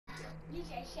You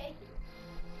said shake it.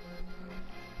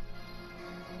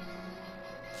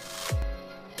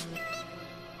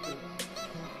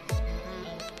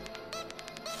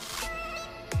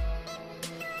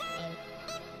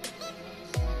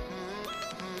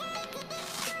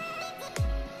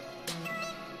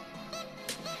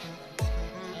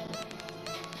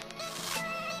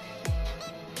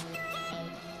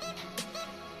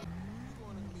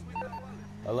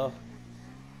 Hello?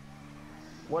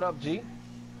 What up, G?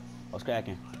 What's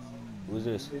cracking? Who's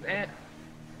this? It's Ant.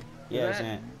 Yeah, it's Ant.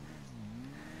 Ant.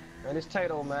 Man, it's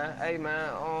Tato, man. Hey,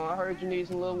 man, I heard you need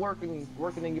some little working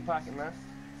in your pocket, man.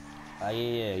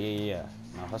 Yeah.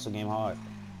 No, hustle game hard.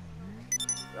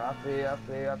 I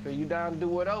feel. You down to do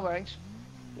whatever, ain't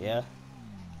you? Yeah?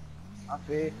 I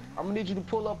feel. I'm gonna need you to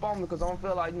pull up on me because I don't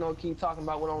feel like, keep talking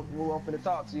about what I'm finna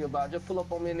talk to you about. Just pull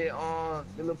up on me in that,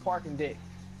 the little parking deck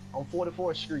on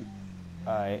 44th Street.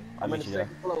 Alright, I'm in the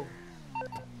second floor.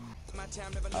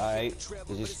 Alright,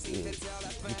 is this, you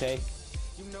okay?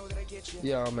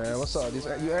 Yeah, man, what's up?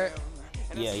 You Ant?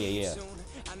 Yeah.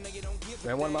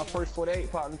 Man, one of my first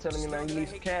 48 partners telling me, man, you need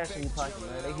some cash in your pocket,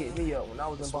 man. They hit me up when I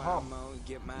was in Bahamas.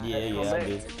 Yeah, I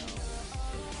did.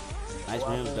 Nice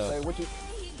rims, though.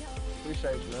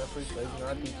 Appreciate you, man. Appreciate you.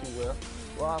 I do too well.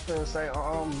 Well, I was finna say,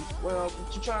 well,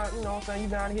 what you trying, what I'm saying, you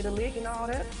down to hit a lick and all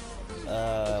that?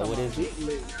 What is it?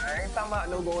 I ain't talking about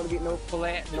no going to get no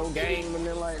flat, no game and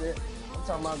nothing like that. I'm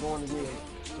talking about going to get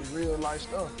some real life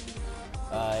stuff.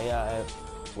 Yeah,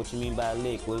 what you mean by a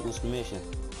lick? What's the mission?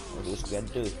 What you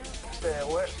gotta do? Said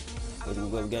what? What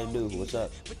we gotta do? What's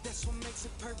up?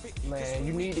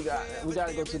 Man, we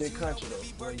gotta go to that country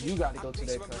though. Man, you gotta go to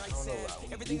that country. I don't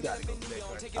know about you gotta go to that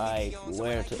country. Alright,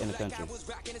 where in the country?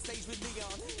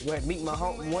 Well, meet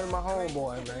one of my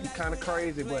homeboys, man. He's kind of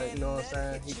crazy, but you know what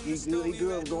I'm saying? He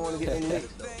good going to get them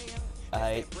licks though.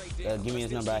 Alright, give me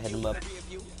his number. I hit him up.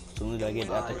 Soon as I get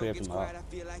out the crib tomorrow.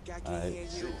 Alright.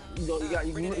 You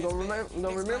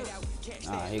gonna remember?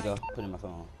 Here you go. Put it in my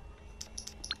phone.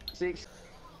 6.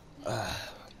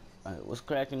 What's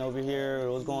cracking over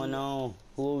here? What's going on?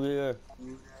 Who over here?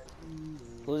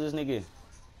 Who's this nigga?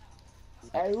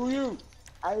 Hey, who you?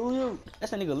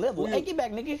 That's that nigga Level. Hey, get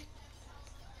back, nigga.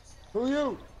 Who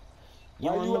you? You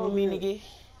don't remember me, nigga?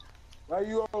 Why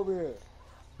you over here?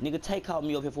 Nigga, Tay called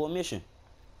me up here for a mission.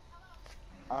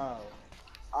 How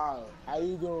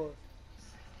you doing?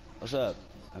 What's up?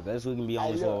 I guess we can be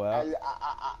on this for a while.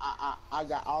 I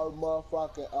got all the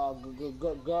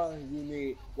motherfucking guns you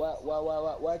need.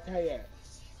 What Tay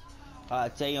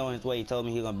at? Tay on his way. He told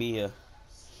me he gonna be here.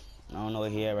 I don't know where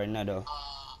he at right now though.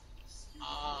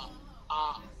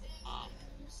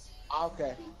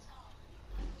 Okay.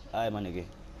 Alright, my nigga.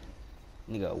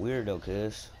 Nigga, weirdo,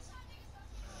 cuz.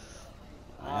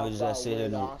 I was just sit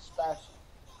here.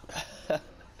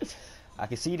 I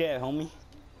can see that, homie.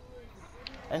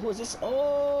 Hey, who is this?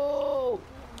 Oh!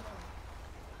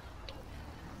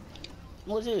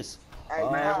 What's this? Hey,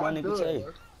 man, that's my nigga Tay.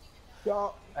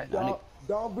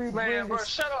 Don't be man, bro,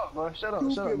 shut up, bro. Shut up.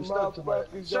 You stuck too much.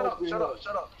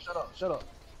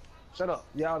 Shut up.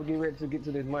 Y'all get ready to get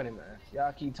to this money, man.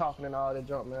 Y'all keep talking and all that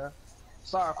junk, man.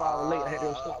 Sorry if I was late. I had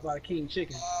to stop by the King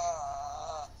Chicken.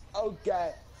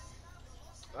 Okay.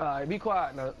 Alright, be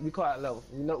quiet now. Be quiet, Level.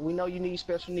 We know you need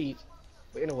special needs.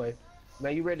 But anyway,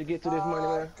 man, you ready to get to this money,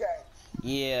 man? Okay.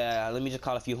 Yeah, let me just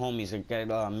call a few homies and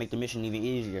make the mission even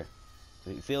easier.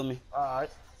 You feel me? Alright.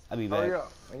 I'll be back. Hurry up.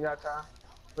 Ain't got time.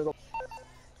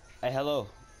 Hey, hello,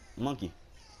 Monkey.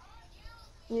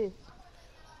 Yeah.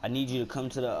 I need you to come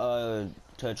to the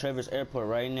Traverse Airport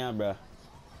right now, bro.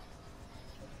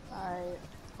 Alright.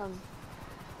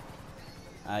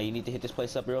 You need to hit this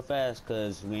place up real fast,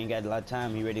 cause we ain't got a lot of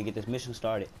time. He ready to get this mission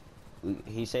started.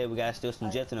 He said we gotta steal some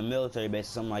jets in a military base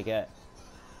or something like that.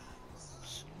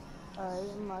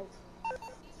 Alright, Mike.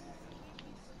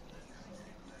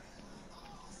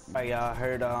 Alright, y'all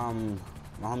heard my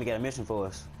homie got a mission for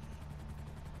us.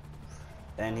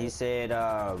 And he said,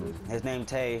 his name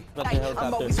Tay.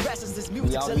 I'm always restless, this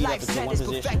music's a life sentence.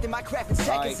 Perfecting my craft in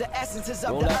seconds, the essences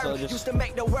of the earth. Used to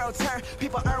make the world turn,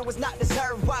 people earn was not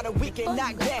deserved. Why the weak and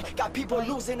not dead, got people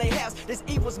losing their health. This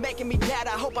evil's making me mad,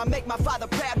 I hope I make my father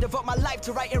proud. Devote my life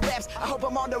to writing raps, I hope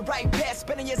I'm on the right path.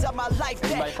 Spending years of my life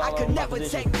dead, I could never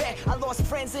take back. I lost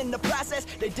friends in the process,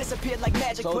 they disappeared like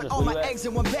magic. Put all my eggs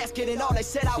in one basket and all they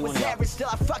said I was average. Still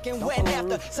I fucking went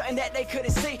after something that they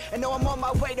couldn't see. And know I'm on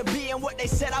my way to being what they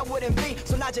said I wouldn't be.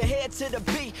 So nod your head to the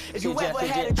beat. If you ever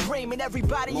had a dream and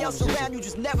everybody else around you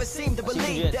just never seemed to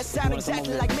believe, that sound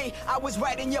exactly like me. I was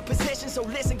right in your position, so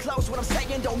listen close what I'm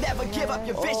saying. Don't ever give up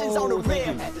your visions on the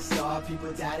real. At the start,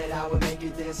 people doubted I would make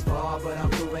it this far, but I'm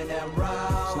proving them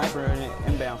wrong. Sniper in it,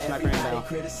 inbound, sniper Everybody inbound.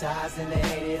 criticized and they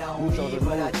hated on me,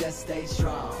 but I just stayed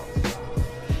strong.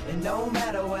 And no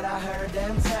matter what I heard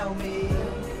them tell me,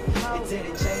 it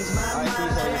didn't change my mind.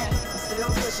 I'm still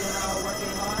pushing on,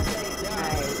 working hard day and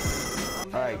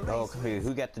night. Alright, oh, come here.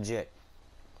 Who got the jet?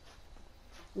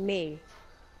 Me.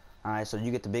 Alright, so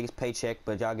you get the biggest paycheck,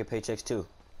 but y'all get paychecks too.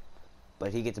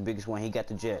 But he get the biggest one, he got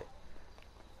the jet.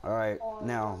 Alright,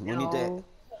 now, we need to...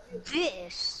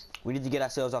 This. We need to get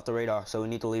ourselves off the radar, so we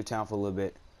need to leave town for a little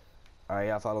bit. Alright,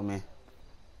 y'all follow me.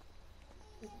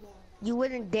 You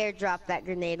wouldn't dare drop that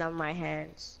grenade on my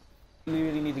hands. We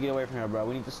really need to get away from here, bro.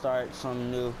 We need to start something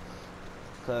new.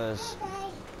 Cause,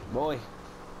 boy,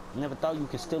 never thought you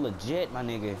could steal a jet, my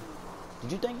nigga.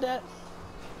 Did you think that?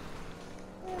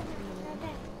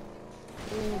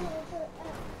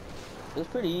 It was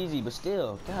pretty easy, but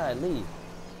still, golly.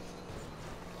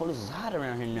 Oh, this is hot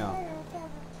around here now.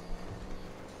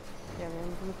 Yeah,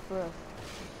 man, look for us.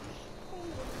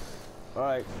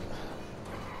 Alright.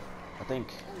 I think.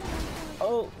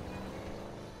 Oh!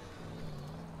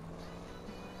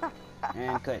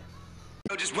 And cut.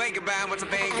 Just wake about what's a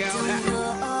bang go.